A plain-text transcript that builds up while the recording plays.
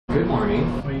Good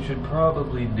morning. We should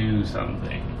probably do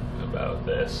something about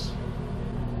this.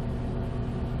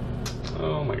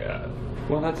 Oh my god.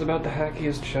 Well, that's about the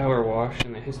hackiest shower wash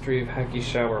in the history of hacky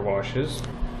shower washes.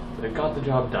 But it got the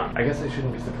job done. I guess I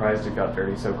shouldn't be surprised it got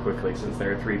dirty so quickly since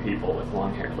there are 3 people with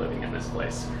long hair living in this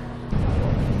place.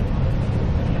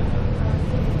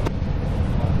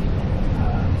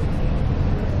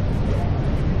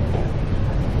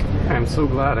 I'm so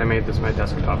glad I made this my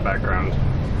desktop background.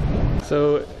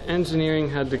 So, engineering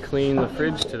had to clean the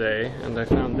fridge today, and I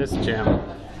found this gem.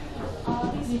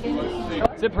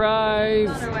 Surprise!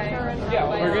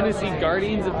 We're gonna see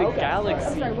Guardians of the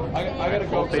Galaxy. I gotta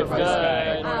go for You're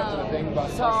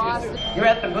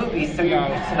at the movies, so you're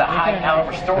used to the high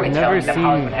caliber storytelling. I've never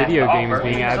seen video games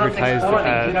being advertised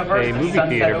at a movie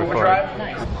theater before.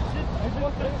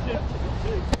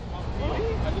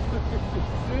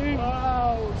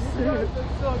 Wow!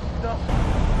 That's so dumb.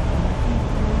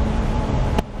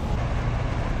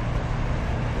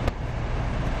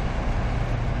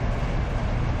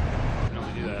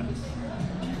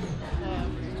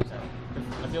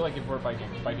 I feel like if we're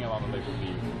biking along the lake would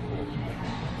be cool.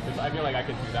 Because I feel like I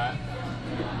could do that.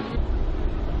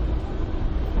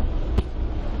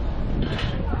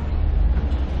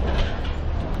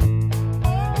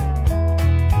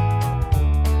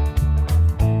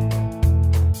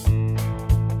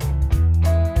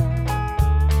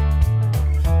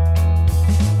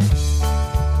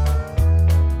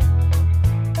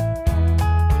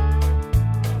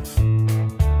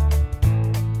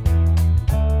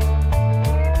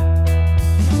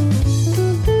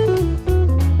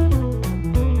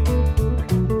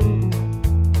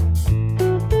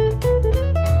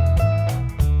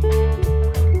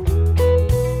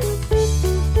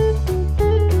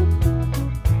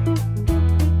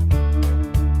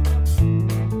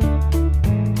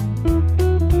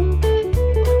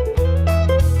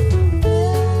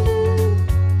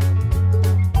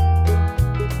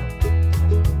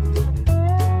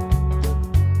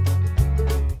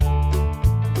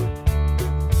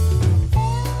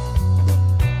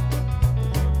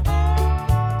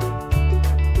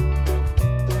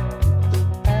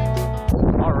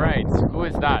 Who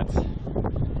is that?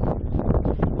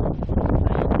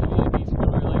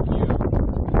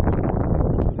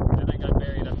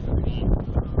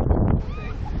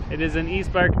 It is an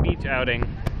East Park beach outing.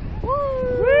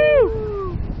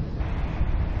 Woo!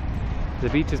 The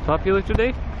beach is popular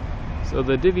today, so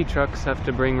the divvy trucks have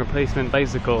to bring replacement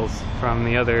bicycles from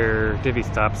the other divvy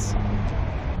stops.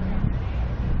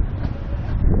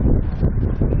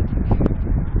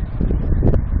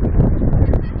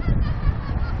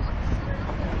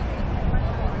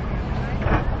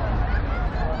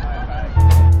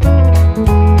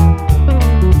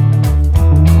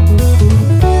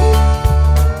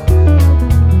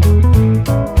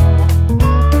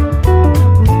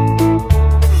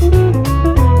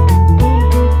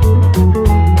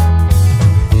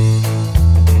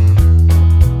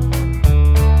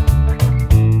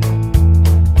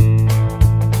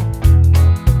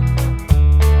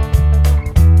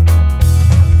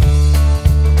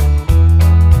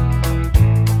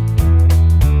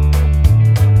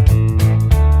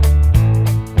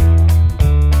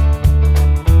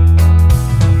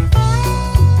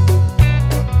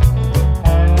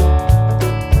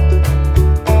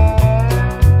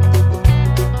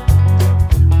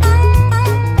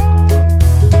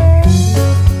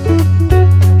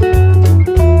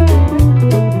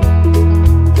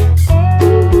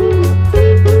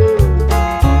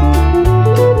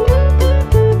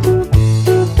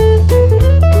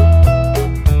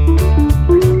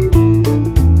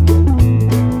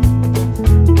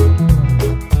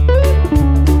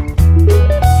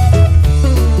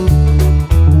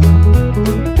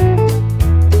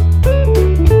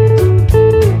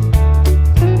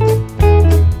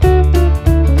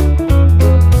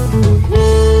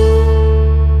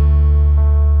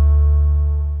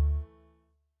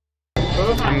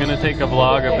 I'm gonna take a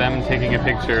vlog of them taking a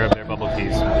picture of their bubble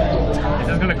teas. This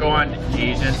is gonna go on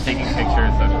Asians taking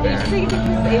pictures of their...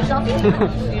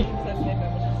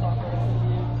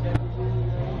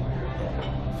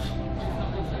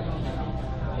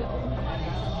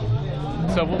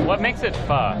 So what makes it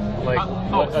pho? Like,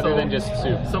 other than just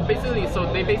soup? So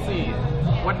they basically,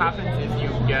 what happens is you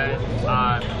get,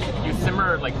 you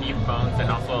simmer like beef bones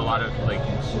and also a lot of like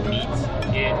meat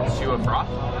into a broth,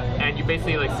 and you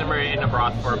basically like simmer it in a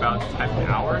broth for about 10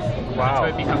 hours Wow.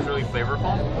 until it becomes really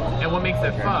flavorful. And what makes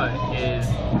it fun is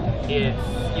it's,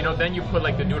 you know, then you put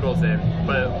like the noodles in,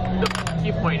 but the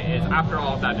key point is after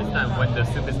all of that is done, when the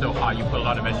soup is still hot, you put a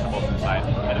lot of vegetables inside,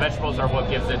 and the vegetables are what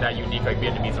gives it that unique like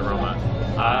Vietnamese aroma.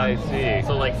 I see.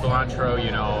 So like cilantro,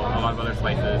 you know, a lot of other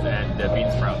spices, and the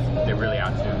bean sprouts, they really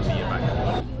add to the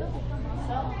effect.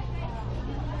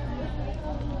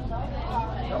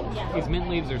 These mint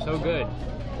leaves are so good.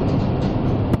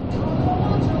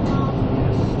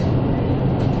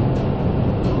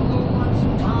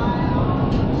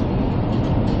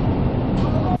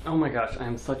 Oh my gosh, I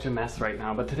am such a mess right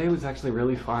now, but today was actually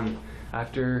really fun.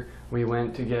 After we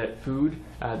went to get food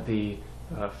at the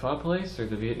pho place, or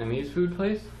the Vietnamese food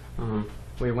place,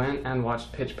 we went and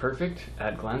watched Pitch Perfect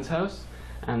at Glenn's house,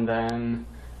 and then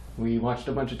we watched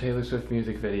a bunch of Taylor Swift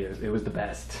music videos. It was the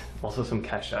best. Also some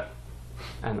Kesha.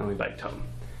 And then we biked home.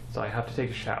 So I have to take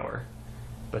a shower,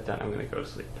 but then I'm gonna go to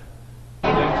sleep.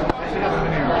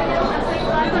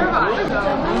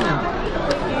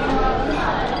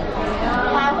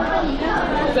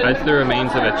 That's the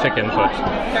remains of a chicken foot.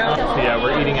 So yeah,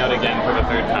 we're eating out again for the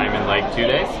third time in like 2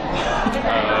 days.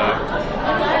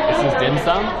 This is dim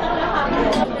sum.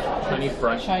 Chinese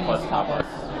brunch plus tapas.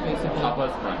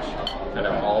 Tapas brunch. And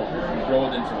they're all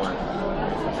rolled into one.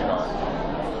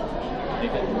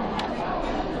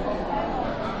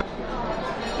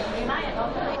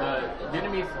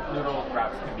 Vietnamese noodle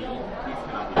wraps can be eaten. These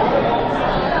cannot be eaten.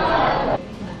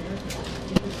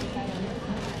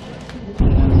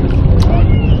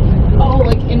 Oh,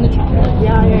 like in the chocolate?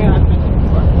 Yeah.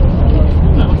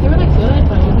 No, they were like good,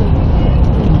 but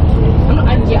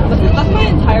yeah, that's my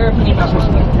entire opinion about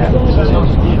chocolate.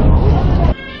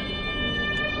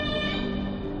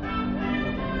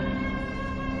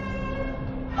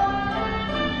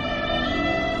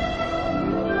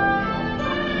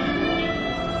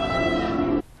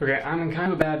 Okay, I'm in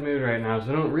kind of a bad mood right now, so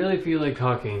I don't really feel like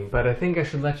talking, but I think I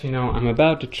should let you know I'm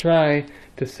about to try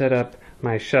to set up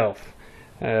my shelf.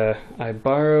 I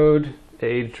borrowed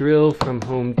a drill from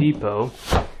Home Depot,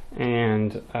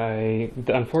 and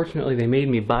unfortunately they made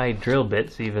me buy drill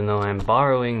bits even though I'm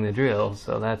borrowing the drill,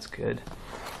 so that's good.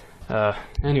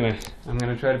 Anyway, I'm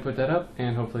gonna try to put that up,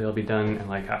 and hopefully I'll be done in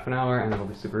like half an hour, and it'll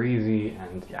be super easy,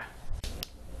 and yeah.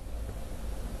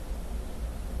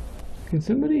 Can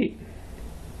somebody...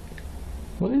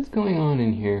 What is going on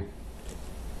in here?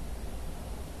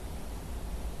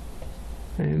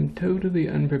 I am totally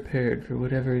unprepared for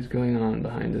whatever is going on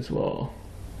behind this wall.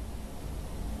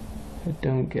 I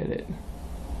don't get it.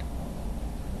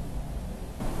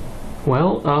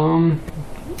 Well,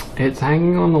 it's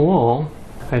hanging on the wall.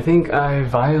 I think I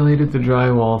violated the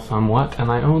drywall somewhat,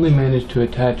 and I only managed to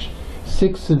attach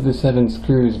 6 of the 7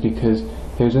 screws because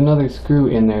there's another screw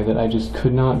in there that I just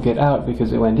could not get out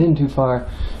because it went in too far.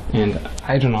 And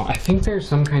I don't know, I think there's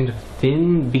some kind of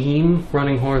thin beam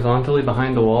running horizontally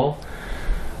behind the wall.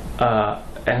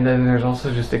 And then there's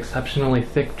also just exceptionally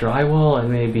thick drywall,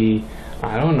 and maybe,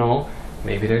 I don't know,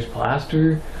 maybe there's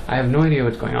plaster. I have no idea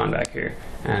what's going on back here.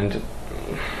 And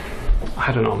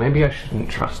I don't know, maybe I shouldn't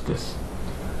trust this.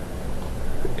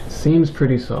 It seems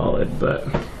pretty solid, but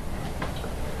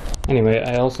anyway,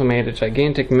 I also made a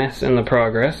gigantic mess in the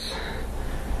progress.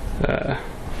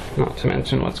 Not to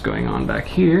mention what's going on back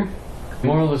here. The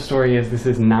moral of the story is this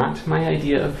is not my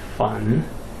idea of fun.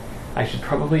 I should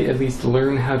probably at least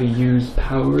learn how to use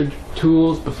powered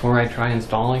tools before I try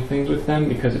installing things with them,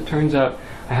 because it turns out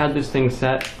I had this thing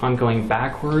set on going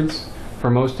backwards for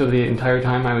most of the entire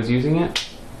time I was using it.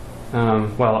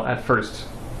 Well, at first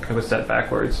it was set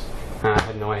backwards. I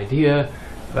had no idea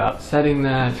about setting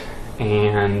that,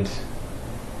 and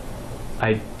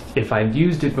if I'd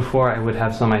used it before, I would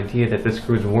have some idea that the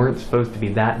screws weren't supposed to be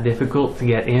that difficult to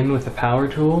get in with a power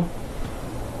tool.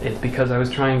 It's because I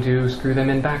was trying to screw them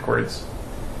in backwards.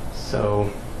 So,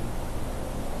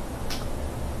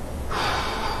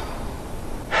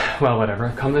 well, whatever.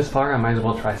 I've come this far, I might as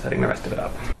well try setting the rest of it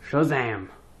up. Shazam!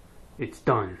 It's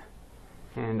done.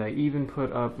 And I even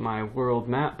put up my world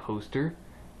map poster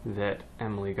that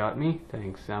Emily got me.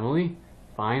 Thanks, Emily.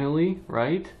 Finally,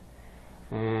 right?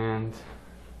 And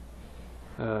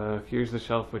here's the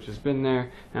shelf which has been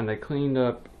there, and I cleaned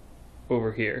up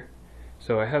over here.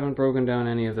 So I haven't broken down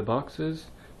any of the boxes,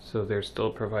 so they're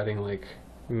still providing like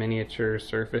miniature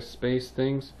surface space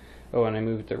things. Oh, and I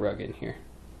moved the rug in here.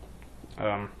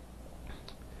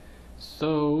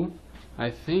 So I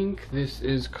think this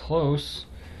is close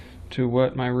to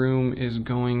what my room is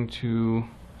going to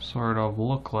sort of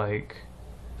look like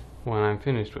when I'm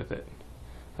finished with it.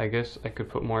 I guess I could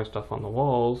put more stuff on the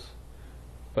walls,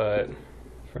 but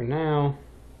for now,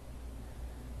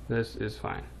 this is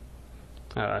fine.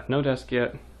 No desk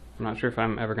yet. I'm not sure if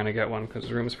I'm ever going to get one because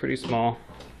the room is pretty small.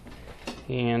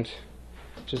 And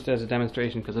just as a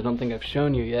demonstration, because I don't think I've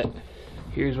shown you yet,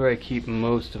 here's where I keep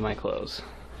most of my clothes,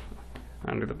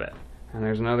 under the bed. And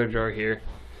there's another drawer here,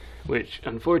 which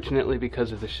unfortunately,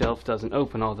 because of the shelf, doesn't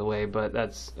open all the way, but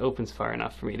that's opens far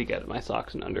enough for me to get my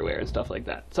socks and underwear and stuff like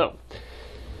that. So,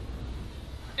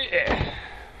 yeah.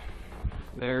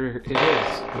 There it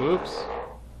is. Whoops.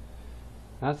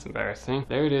 That's embarrassing.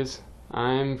 There it is.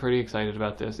 I'm pretty excited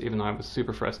about this, even though I was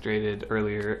super frustrated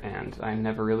earlier, and I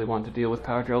never really want to deal with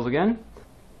power drills again.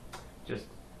 Just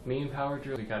me and power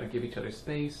drill, we gotta give each other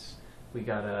space, we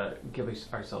gotta give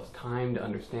ourselves time to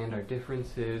understand our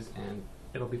differences, and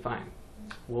it'll be fine.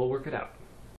 We'll work it out.